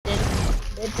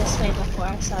it this way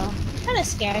before, so I'm kind of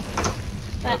scared.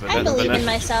 But Yeah, I believe in Vanessa-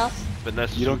 myself.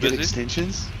 Vanessa's You don't too get busy?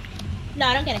 extensions? No,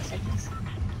 I don't get extensions.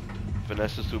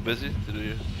 Vanessa's too busy to do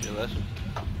your lesson?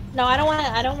 No, I don't want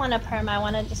to. I don't want to perm.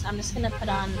 I'm just gonna put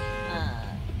on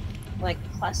like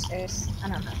clusters. I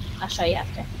don't know. I'll show you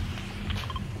after.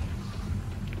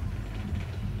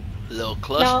 Little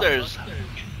clusters. No,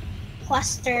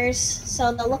 clusters.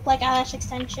 So they'll look like eyelash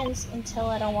extensions until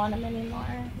I don't want them anymore.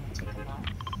 I'll take them off.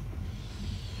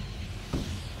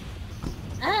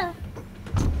 Ah.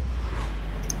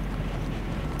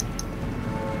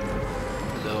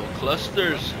 Little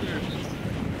clusters.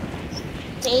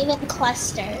 David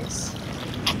clusters.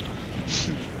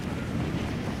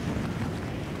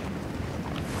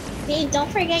 Dave, don't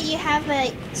forget you have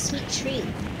a sweet treat.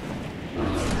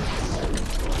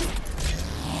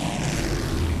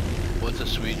 What's a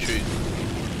sweet treat?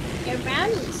 Your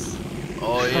brownies.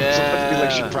 Oh I was about to be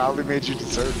like, she yeah. probably made you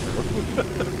dessert, bro.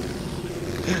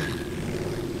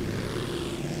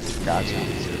 Gotcha.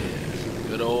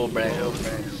 Good old brown.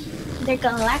 They're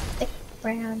galactic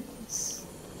brownies.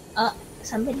 Oh,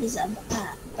 somebody's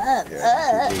above.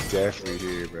 Yeah, people definitely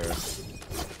here, bro.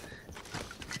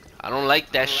 I don't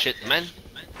like that shit, man.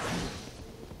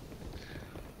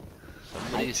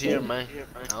 Somebody's here, man.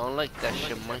 I don't like that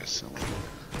shit, man.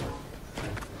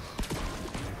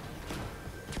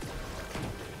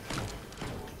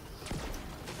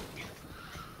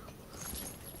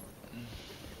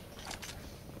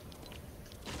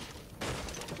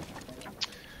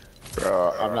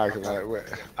 Bro, I'm not gonna lie.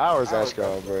 I always ask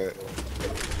y'all, but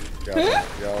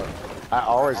y'all, I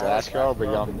always ask y'all, but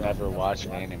y'all never watch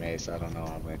anime, so I don't know.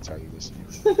 I'm gonna tell you this.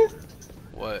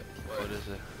 What? What is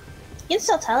it? You can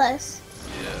still tell us.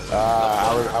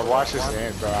 Yeah. I watched this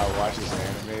anime, bro. I watched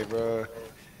this anime, bro.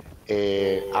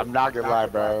 And I'm not gonna lie,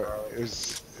 bro. It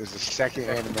was the second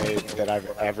anime that I've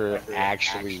ever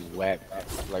actually wept,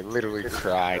 like literally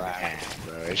cried at,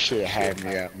 bro. It shit had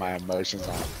me up, my emotions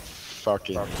on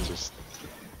fucking just.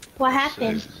 What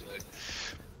happened?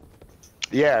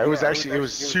 Yeah, it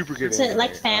was super good. Is it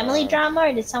like family drama,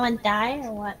 or did someone die,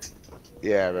 or what?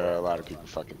 Yeah, bro. A lot of people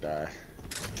fucking die.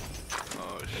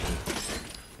 Oh shit.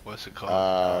 What's it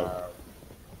called?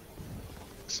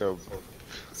 So.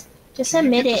 Just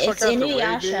admit Get it. the It's fuck out the way,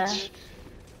 Inuyasha. bitch.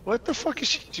 What the fuck is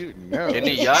she doing? No.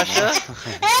 Inuyasha?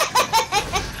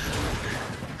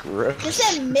 Gross.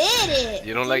 Just admit it.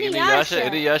 You don't like Inuyasha?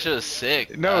 Inuyasha is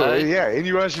sick. No, alright? yeah,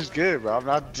 Inuyasha's good, bro. I'm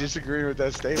not disagreeing with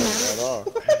that statement at all.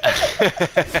 But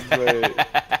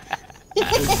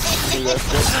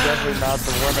that's definitely not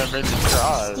the one that made me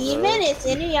cry. Steven, bro. it's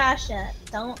Inuyasha.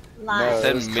 Don't lie. No,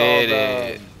 Then it's made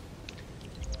called, it.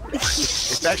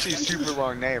 It's actually a super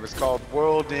long name. It's called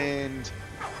World End.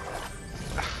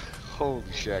 Holy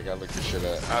shit, I gotta look this shit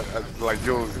up. Like,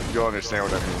 you'll understand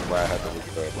what I mean why I had to look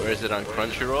it up. Where is it on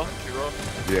Crunchyroll?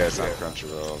 Yeah, it's on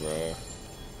Crunchyroll, bro.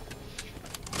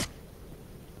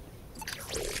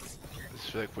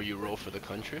 It's like where you roll for the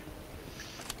country.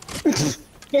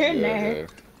 You're a nerd.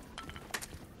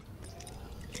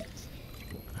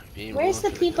 Where's the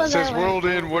people It says that World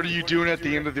End, what are you doing at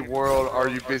the end of the world? Are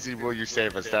you busy? Will you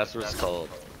save us? That's what it's called.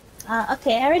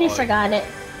 Okay, I already forgot it.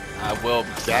 I will.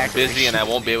 I'm busy and I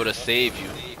won't be able to save you.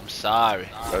 I'm sorry.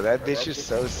 Bro, that bitch is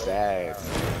so sad,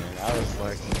 man. I was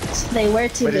like, They were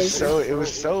too but busy. it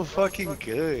was so fucking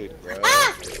good, bro.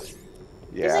 Ah!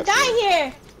 Yeah, There's a I see guy him.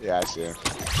 here. Yeah, I see him.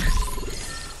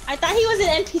 I thought he was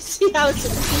an NPC. I was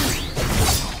confused.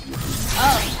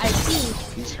 Oh, I see.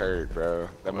 He's hurt, bro.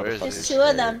 That Where is motherfucker's There's two of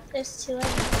hurt. them. There's two of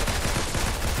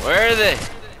them. Where are they?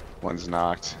 One's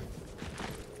knocked.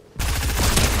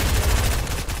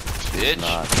 Bitch.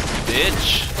 Knocked.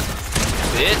 Bitch.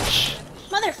 Bitch.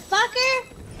 Motherfucker!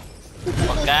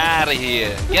 Fuck out of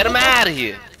here. Get him out of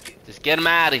here. Just get him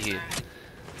out of here.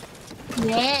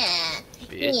 Yeah.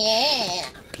 Bitch. Yeah.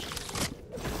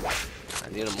 I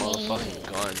need a motherfucking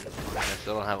gun. I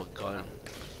still don't have a gun.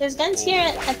 There's guns here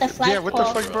at the flagpole. Yeah, what the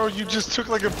fuck, bro? You just took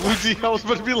like a blue D. I was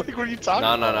about to be like, what are you talking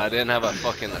No, about? no, no. I didn't have a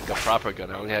fucking like a proper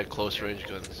gun. I only had close range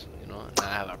guns. You know. Now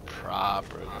I have a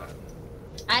proper gun.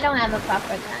 I don't have a proper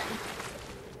gun.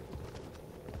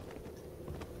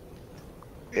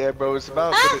 Yeah, bro, it's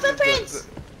about. Ah, footprints!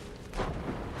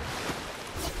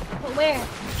 But where?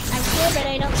 I'm here, but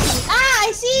I don't see. Ah,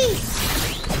 I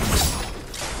see!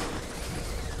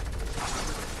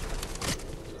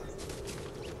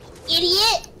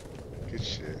 Idiot! Good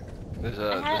shit. There's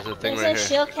a thing There's right a here.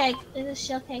 shield keg. There's a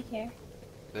shield keg here.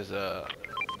 There's a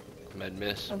med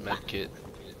kit.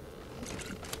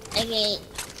 Okay.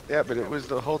 Yeah, but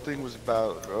the whole thing was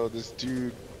about, bro, this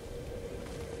dude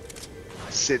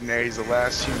sitting there. He's the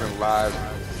last human alive.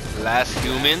 Last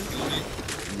human.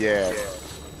 Yeah.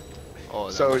 Oh,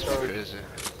 that So- must be crazy.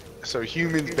 So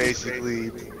humans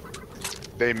basically,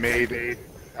 they made,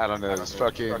 I don't know, this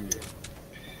fucking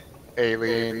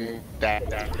alien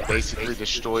that basically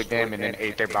destroyed them and then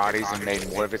ate their bodies and made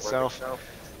more of itself,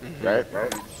 right?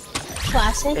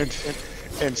 Classic.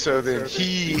 And so then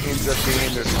he ends up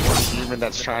being this one human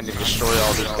that's trying to destroy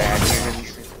all these bad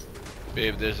humans.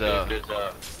 Babe, there's a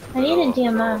I need a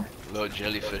DMO. little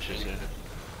jellyfish in there.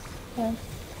 Okay.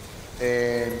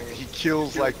 And he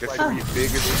kills like the three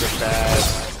biggest of the bad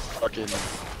fucking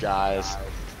guys.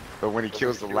 But when he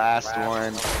kills the last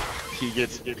one, he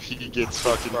gets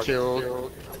fucking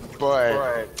killed. But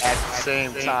at the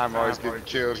same time, while he's getting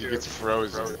killed, he gets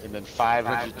frozen. And then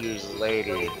 500 years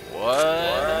later,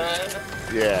 What?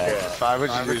 yeah,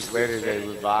 500 years later, they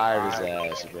revive his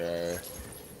ass, bro.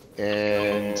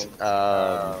 And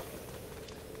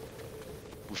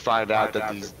we find out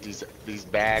that these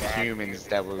bad humans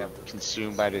that were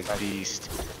consumed by this beast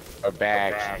are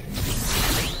back.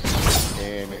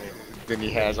 And then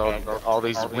he has all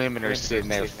these women are sitting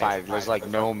there fighting. There's like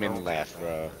no men left,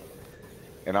 bro.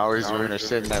 And all these women are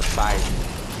sitting there fighting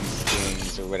these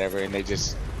things or whatever, and they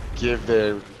just give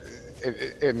their,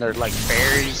 and they're like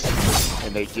fairies,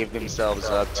 and they give themselves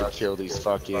up to kill these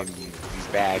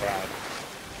bad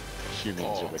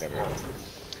humans or whatever.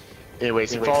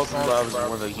 Anyways, he falls in love with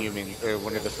one of the humans, or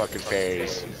one of the fucking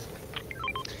fairies.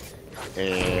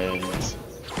 And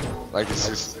like it's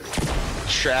this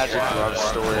tragic love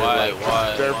story.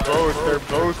 Why? They're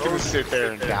both gonna sit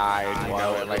there and die, and you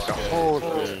know, and like the whole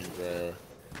thing, bro.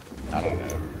 I don't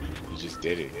know. You just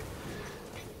did it.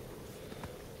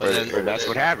 But that's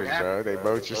what happens, bro. They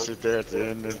both just sit there at the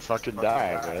end and fucking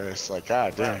die, bro. It's like,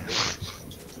 god damn.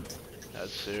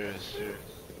 That's serious.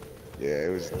 Yeah, it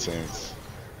was intense.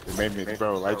 It made me,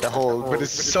 bro, like the whole, but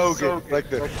it's so good. Like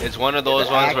It's one of those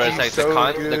ones where it's like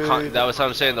acting's so that was what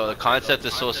I'm saying though. The concept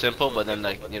is so simple, but then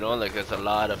like you know, like there's a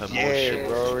lot of emotion. yeah,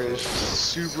 bro, it's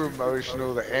super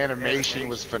emotional. The animation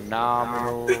was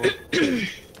phenomenal.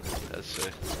 That's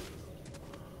sick.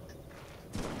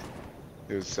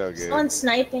 It was so good. Someone's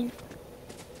sniping.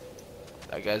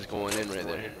 That guy's going in right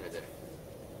there.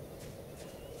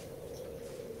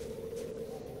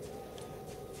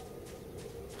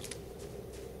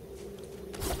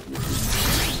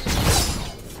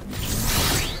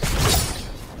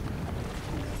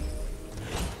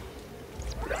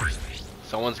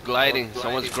 Someone's gliding.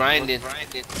 Someone's grinding.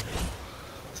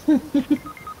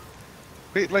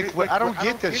 Wait, like, what? I don't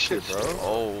get this shit, bro.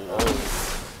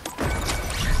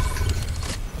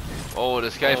 Oh,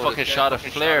 this guy fucking shot a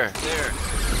flare.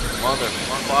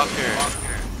 Motherfucker.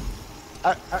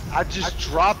 I just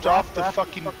dropped off the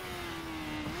fucking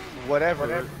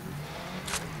whatever,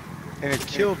 and it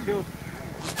killed me. What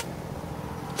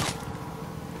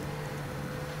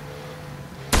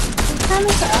time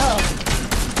is it? Oh.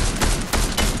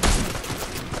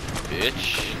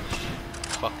 Bitch.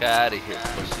 Fuck out of here,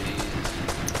 pussies.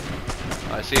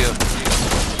 I see him.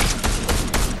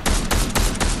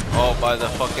 Oh, by the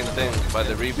fucking thing. By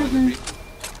the reboot.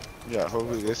 Yeah,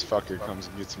 hopefully this fucker comes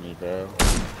and gets me, bro.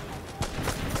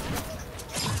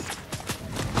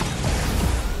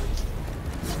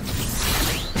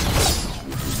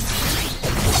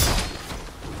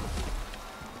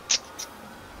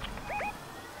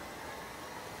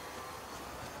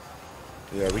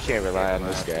 Yeah, we can't rely on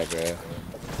this guy, bro.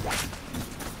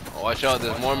 Oh, watch out,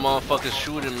 there's more motherfuckers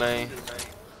shooting, man.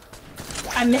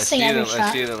 I'm missing every I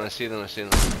shot. see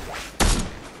them.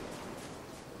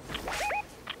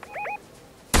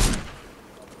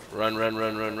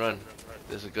 Run.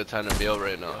 This is a good time to bail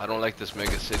right now. I don't like this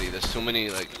mega city. There's too many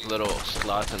like little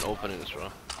slots and openings, bro.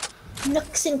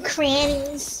 Nooks and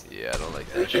crannies. Yeah, I don't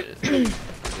like that shit. I need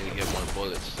to get more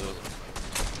bullets too.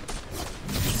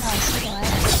 Oh, so glad.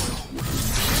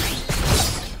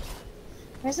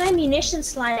 Where's my munition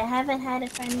slide? I haven't had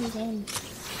it for any game.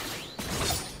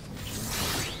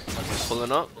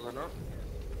 Pulling up?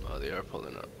 Oh, they are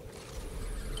pulling up.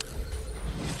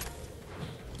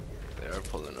 They are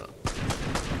pulling up.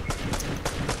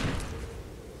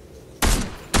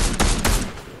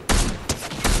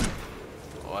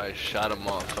 Oh, I shot a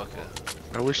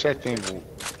motherfucker. I wish that thing,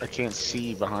 I can't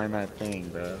see behind that thing,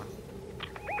 bro.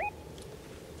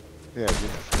 Yeah,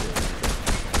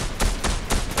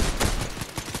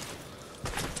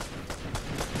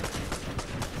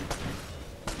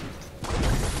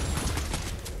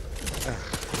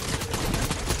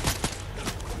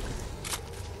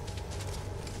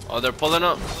 Oh, they're pulling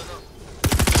up.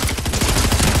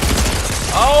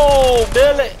 Oh,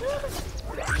 Billy!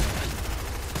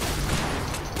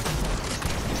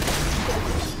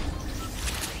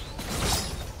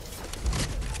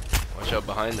 Watch out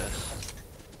behind us.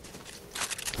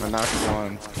 I knocked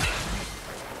one.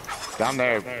 Down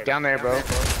there, bro.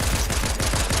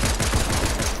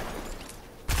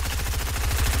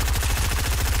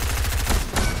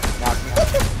 Knock me.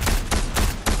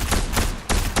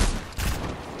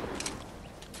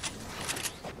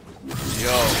 Yo,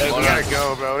 Hey, we hold gotta on.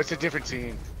 go, bro. It's a different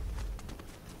team.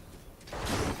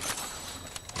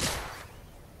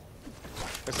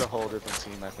 It's a whole different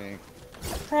team, I think.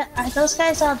 But are those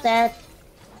guys all dead?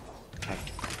 I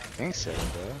think so,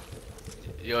 bro.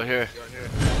 Yo, here.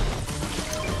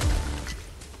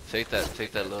 Take that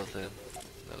little thing.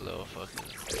 That little fucking.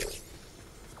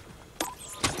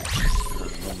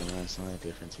 No, it's not a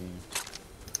different team.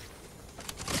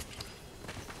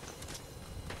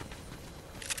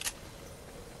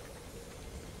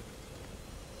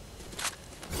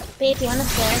 Babe, you want a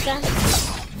flare gun?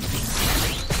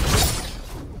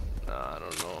 Nah, I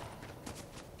don't know.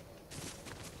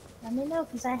 Let me know,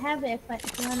 because I have it.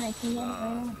 If you want, I can get it right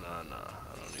now. Nah,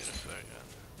 I don't need a flare gun.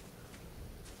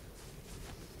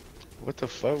 What the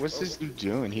fuck? What's this dude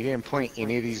doing? He didn't point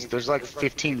any of these. There's like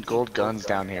 15 gold guns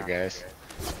down here, guys.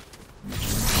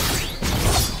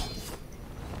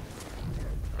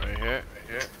 Right here.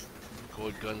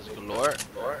 Gold guns galore.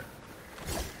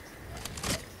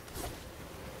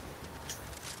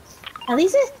 At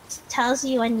least it tells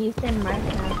you when you've been marked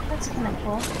now. That's kind of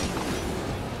cool.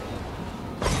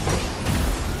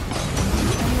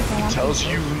 Tells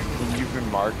you when you've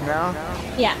been marked now?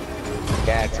 Yeah.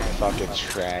 That's a fucking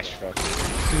trash fucking.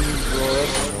 Bro,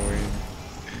 that's annoying.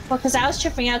 Well, because I was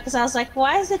tripping out because I was like,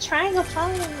 why is the triangle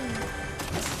following me?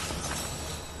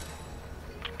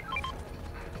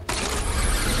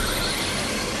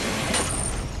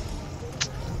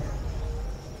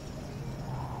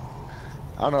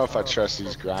 I don't know if I trust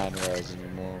these grind rails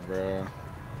anymore, bro.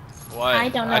 Why? I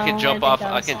don't know I can jump where off. they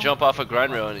go, I can so. jump off a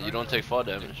grind rail and you don't take fall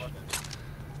damage.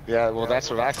 Yeah, well, that's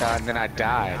what I thought, and then I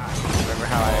died. Remember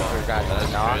how I ever got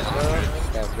That's knocked, crazy.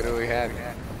 bro? That literally had me.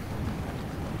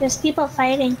 There's people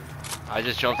fighting. I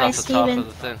just jumped Hi, off the top Steven. of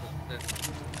the thing.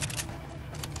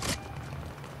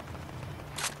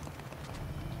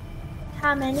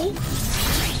 How many?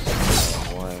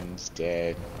 One's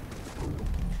dead.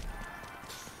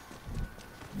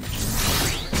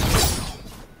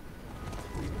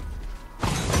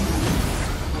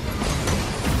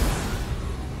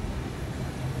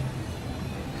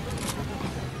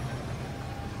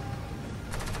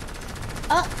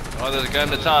 Oh, Oh, there's a guy in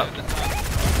the top.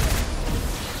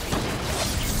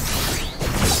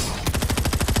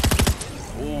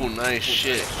 Ooh, nice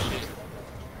shit.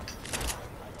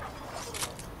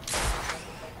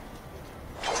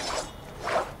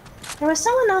 there was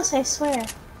someone else, I swear.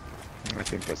 I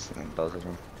think that's both of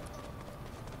them.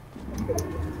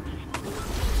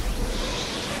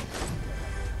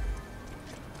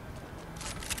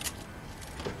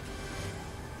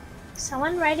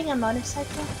 Someone riding a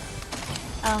motorcycle?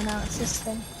 Oh no, it's this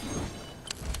thing.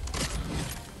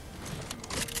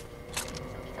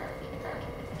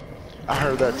 I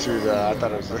heard that too, though. I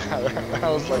thought it was. I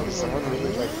was like, is someone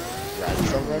really like riding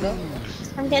something right now?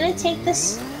 I'm gonna take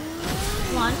this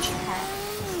launch pad.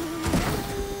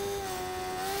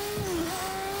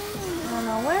 I don't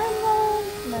know where I'm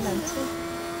going, but I'm taking.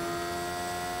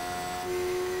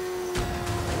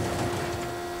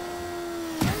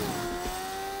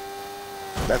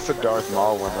 That's the Darth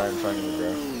Maul one right in front of you,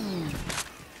 bro.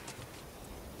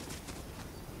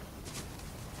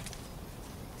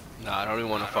 Nah, I don't even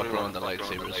want to fuck around with the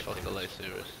lightsabers. Fuck the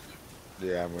lightsabers.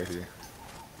 Yeah, I'm with you.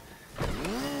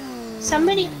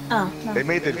 Somebody. Oh no. They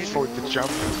made the jump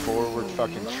forward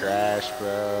fucking trash,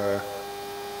 bro.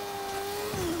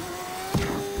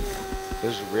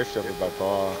 There's a rift over by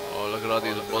Paul. Oh, look at all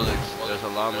these bullets. There's a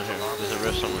llama here. There's a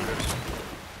rift somewhere.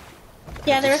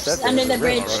 Yeah, they're Said there under was a the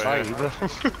rift bridge. right by you,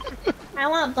 bro. I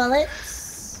want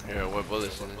bullets. Here, what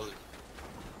bullets in it?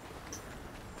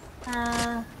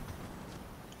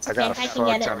 It's I okay, got a I can fuck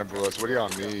get ton it. of bullets. What do y'all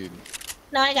need?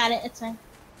 No, I got it. It's fine.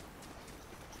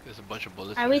 There's a bunch of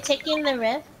bullets. Are we taking the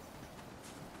rift?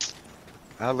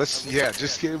 Let's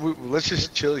let's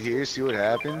just chill here, see what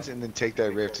happens, and then take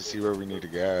that rift to see where we need to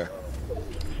go.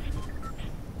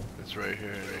 It's right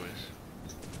here, anyways.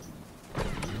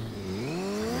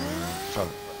 Fuck.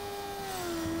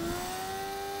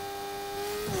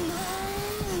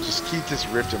 Just keep this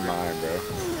rift in mind, bro.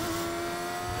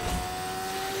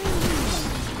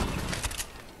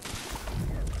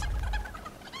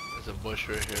 There's a bush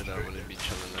right here that I'm gonna be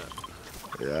chilling at.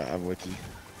 Yeah, I'm with you.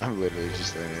 I'm literally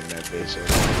just laying in that bitch. I'm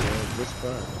like, yeah, what's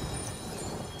fun?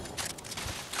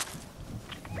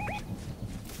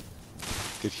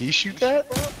 Did he shoot that?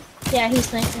 Yeah, he's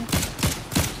sniping.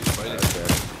 He's fighting.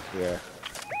 Okay. Yeah.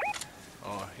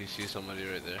 Oh, He sees somebody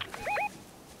right there.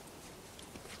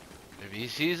 If he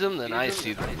sees them, then I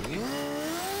see them.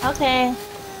 Okay.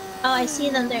 Oh, I see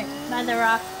them there by the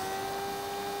rock.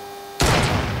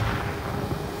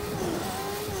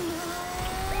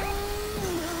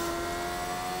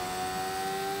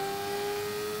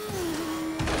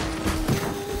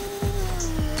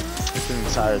 It's an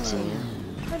entire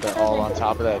team. They're all on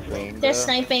top of that thing. They're bro.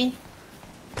 sniping.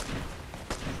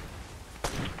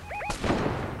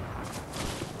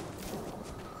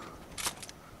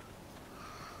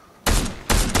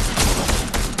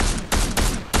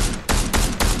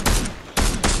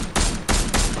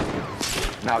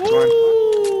 Knocked one.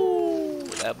 Ooh,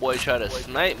 that boy tried to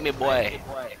snipe me, boy.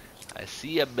 I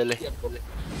see ya, Billy.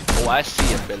 Oh, I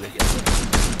see ya, Billy.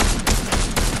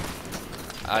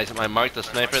 I marked the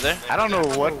sniper there. I don't know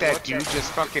what that dude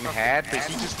just fucking had, but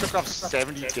he just took off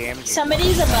 70 damage.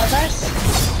 Somebody's above us.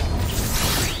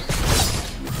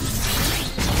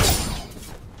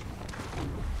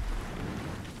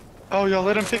 Oh, y'all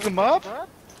let him pick him up?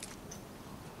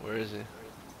 Where is he?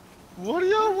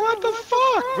 What the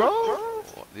fuck, bro?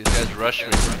 Oh, these guys rushed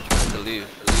me. I have to leave.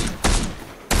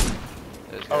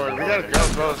 Oh, we gotta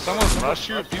go, bro. If someone rushed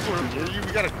you, if people are near you,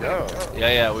 we gotta go.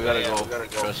 Yeah, we gotta go.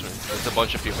 Trust me. There's a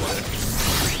bunch of people there.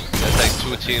 There's like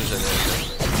 2 teams in there.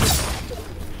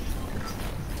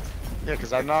 Yeah,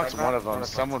 because I knocked one of them.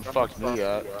 Someone fucked me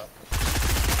up.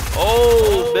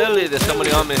 Oh, Billy, there's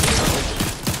somebody on me.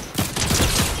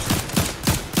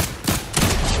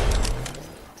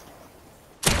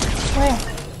 Where?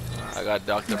 I got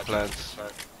Dr. Plants.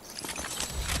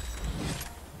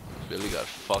 Billy got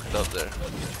fucked up there.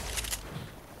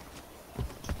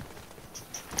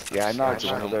 Yeah, I knocked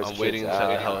one of those I'm waiting kids inside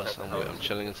the out. house. I'm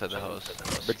chilling inside the house.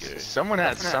 That's But scary. someone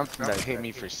had something that hit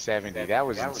me for 70. That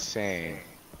was insane.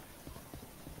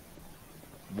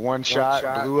 One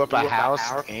shot, blew up a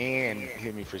house, and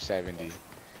hit me for 70.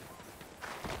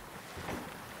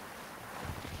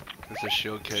 There's a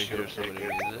shield keg here if somebody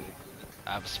needs it.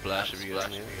 I have a splash if you guys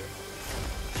need it.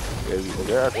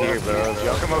 They're up here, bro. If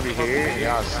y'all come over here,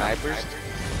 y'all snipers.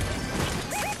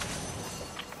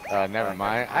 Never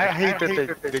mind. I hate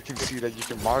that they can see that you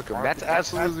can mark them. That's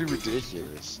absolutely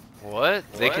ridiculous. What?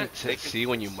 They can see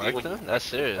when you mark them? That's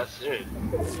serious.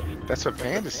 That's what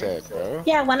Panda said, bro.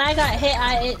 Yeah, when I got hit,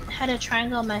 it had a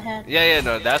triangle in my head. Yeah,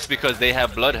 no, that's because they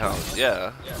have bloodhounds.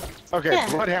 Yeah. Okay, Yeah.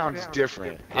 Bloodhound's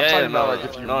different. I'm Yeah, talking no, about like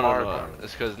if you no, mark no. them.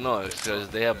 It's because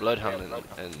they have bloodhound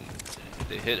and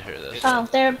they hit her. That's Oh,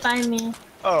 they're by me.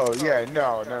 Oh yeah,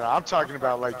 no. I'm talking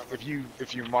about like if you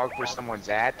mark where someone's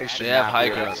at, they should They have not high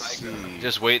be able to ground. see.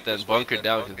 Just wait, then bunker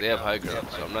down because they have high ground.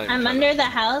 So I'm not. Even I'm trying under the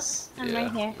house. I'm yeah,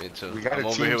 right here. Me too. We got I'm a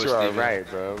over here team with to our Steven. right,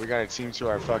 bro. We got a team to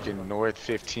our fucking north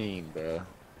 15, bro.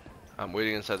 I'm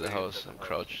waiting inside the house. I'm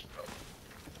crouched.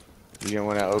 You don't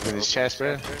want to open his chest,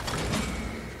 bro?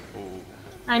 Ooh.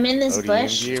 I'm in this ODM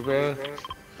bush. gear, bro.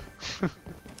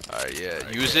 Alright, yeah.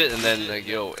 Use it and then like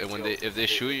yo, and when if they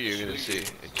shoot you, you're gonna see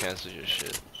it cancels your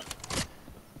shit.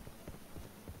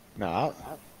 No,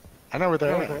 I know where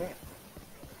they're at. No,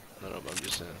 but I'm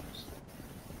just saying.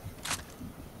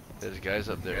 There's guys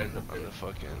up there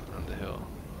on the hill.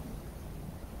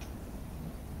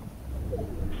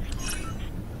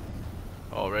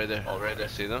 Oh, right there. Oh, right there.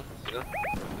 See them?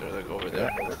 They're like over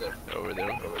there. They're over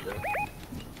there.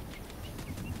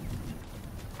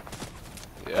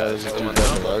 Yeah, There's a there's dude one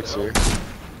that down. lurks here.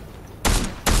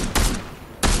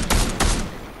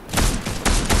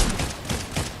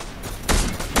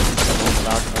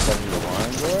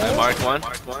 I marked one.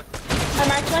 I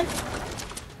marked one.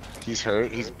 He's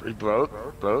hurt. He broke.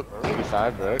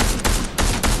 85 broke.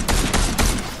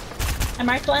 I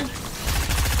marked one.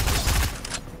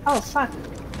 Oh, fuck.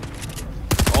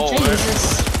 Oh, where?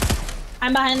 Jesus.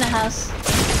 I'm behind the house.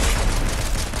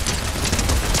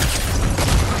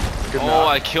 Good Oh,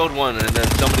 knock. I killed one and then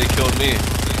somebody killed me.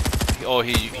 Oh,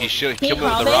 he killed me with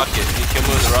called the it? rocket. He killed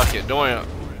me with the rocket. Don't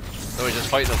worry. Just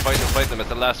fight them. It's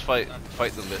the last fight.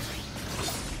 Fight them, bitch.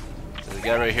 There's a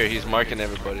guy right here. He's marking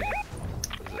everybody.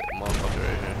 There's a motherfucker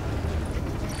right here.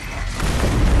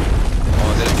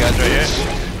 Oh, there's guys right here.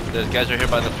 There's guys right here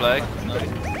by the flag.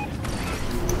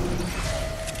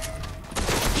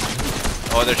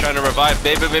 Oh, they're trying to revive.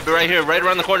 Baby, right here. Right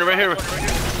around the corner. Right here.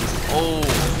 Oh.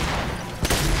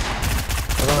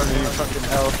 I don't need fucking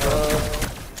help, bro.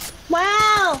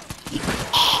 Wow!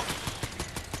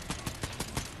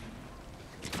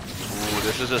 Ooh,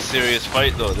 this is a serious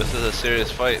fight, though. No,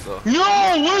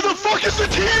 where the fuck is the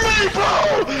teammate,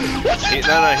 bro? What's he doing?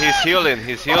 No, he's healing.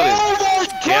 Oh my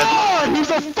god, he's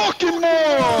a fucking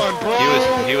moron, bro.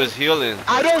 He was healing.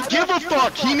 I don't give a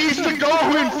fuck. He needs to go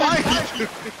and fight.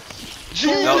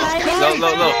 Jesus No, Christ,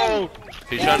 no. bro.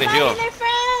 He's trying to heal. Their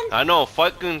friend. I know,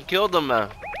 fucking killed him, man.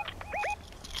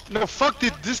 No, fuck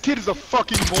this kid is a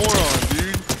fucking moron,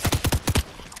 dude.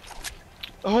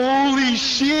 Holy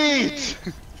shit! Is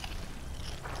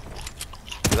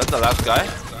that the last guy?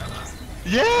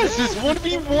 Yes, it's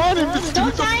 1v1 and this Don't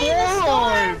dude's a die in the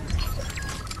moron!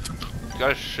 This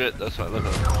guy's shit, that's why, look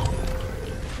at him.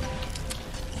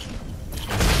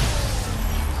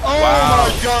 Oh Wow.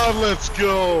 my god, let's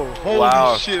go! Holy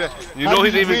Wow. shit! You How know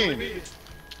did he didn't win?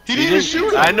 He didn't even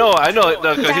shoot him! I know, no,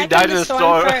 cause he died in the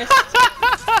storm. First.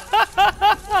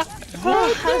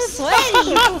 I'm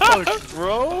sweaty. Fuck,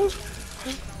 bro!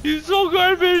 He's so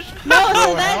garbage. No, so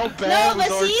Bro, that how bad no,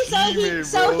 but was our see, teammate,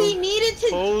 so bro? he needed to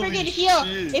Holy friggin' heal.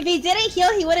 shit. If he didn't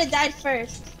heal, he would have died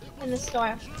first in the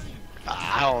storm.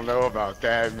 I don't know about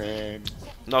that, man.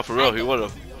 No, for real, he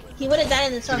would've. He would have died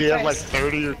in the Did storm he have like first.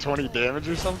 30 or 20 damage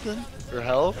or something? Or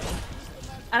health?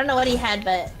 I don't know what he had,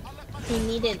 but he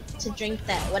needed to drink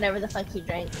that whatever the fuck he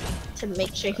drank to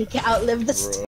make sure he could outlive the storm.